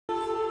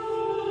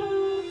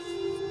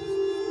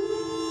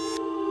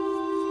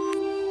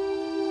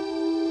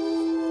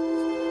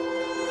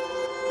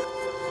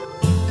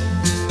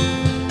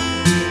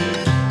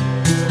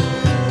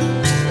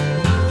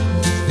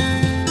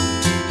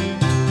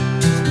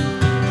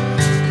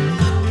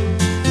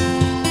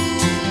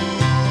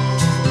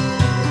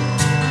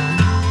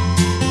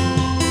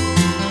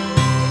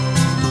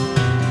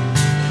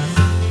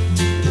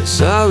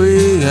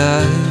sorry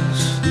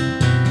eyes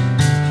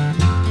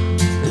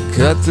that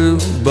cut through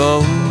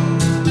bone,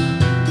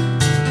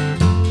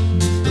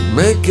 that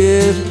make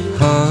it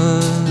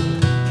hard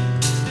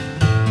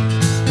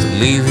to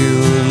leave you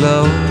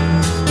alone,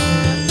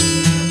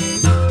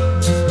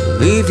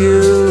 leave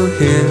you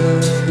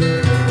here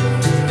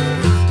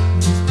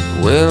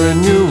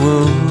wearing your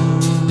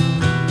wounds,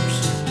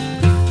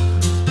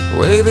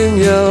 waving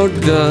your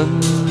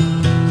guns.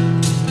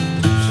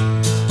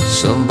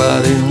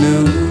 Somebody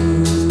new,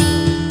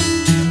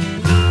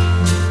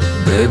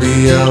 baby,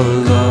 you're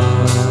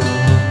lost,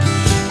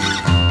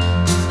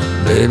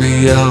 baby,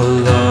 you're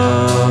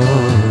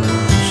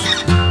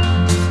lost,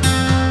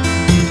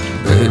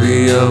 baby,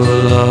 you're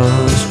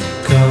lost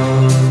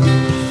because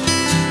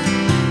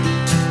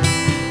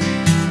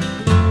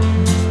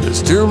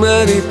there's too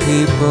many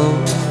people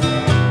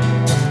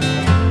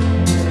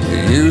you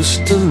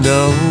used to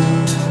know.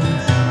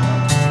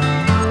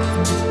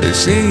 They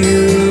see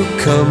you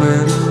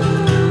coming,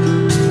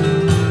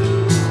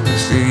 they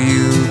see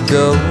you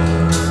go.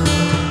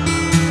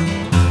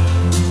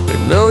 They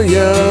know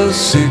your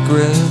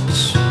secrets,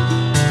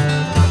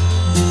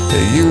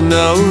 and you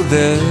know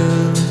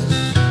theirs.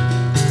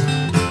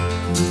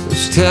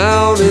 This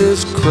town is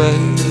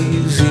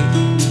crazy,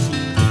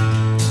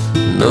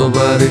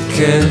 nobody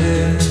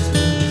cares.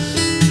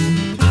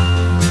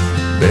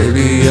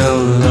 Baby,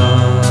 you're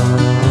lost,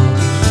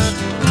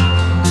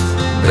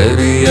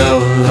 baby,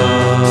 you're lost,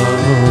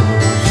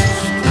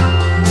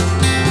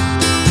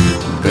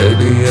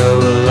 baby,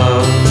 you're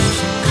lost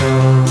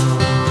cause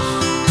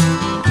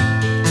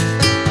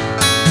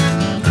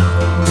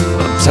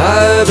I'm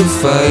tired of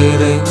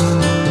fighting,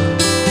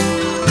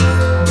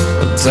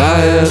 I'm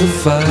tired of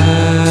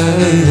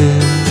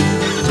fighting,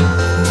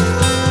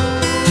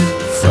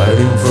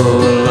 fighting for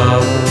a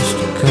lost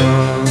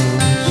cause.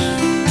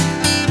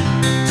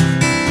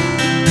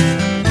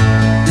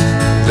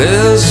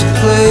 There's a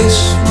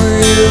place where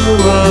you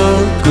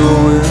are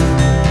going,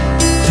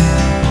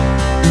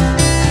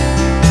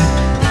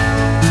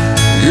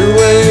 you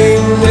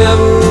ain't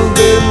never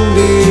been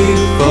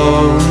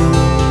before.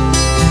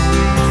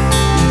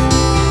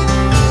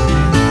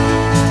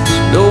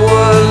 No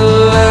one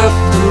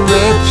laughing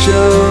at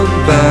your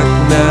back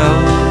now,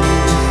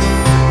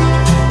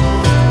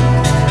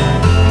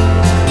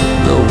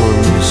 no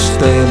one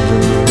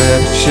standing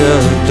at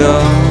your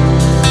door.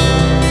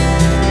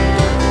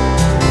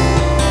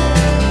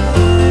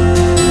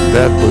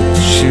 That what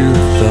you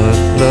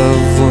thought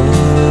love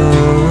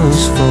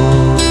was for.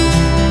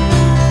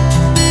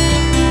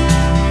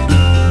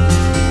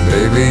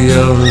 Baby,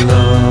 you're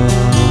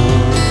lost,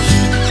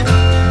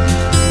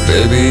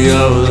 baby,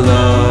 you're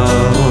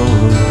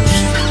lost,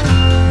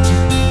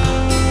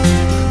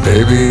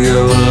 baby,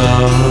 you're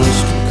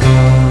lost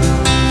cause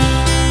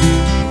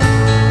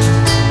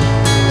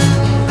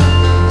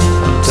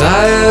I'm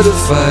tired of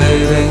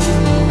fighting,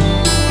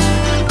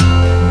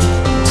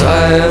 I'm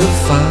tired of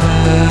fighting,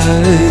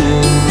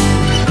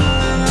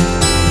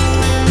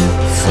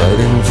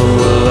 fighting for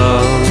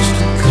love.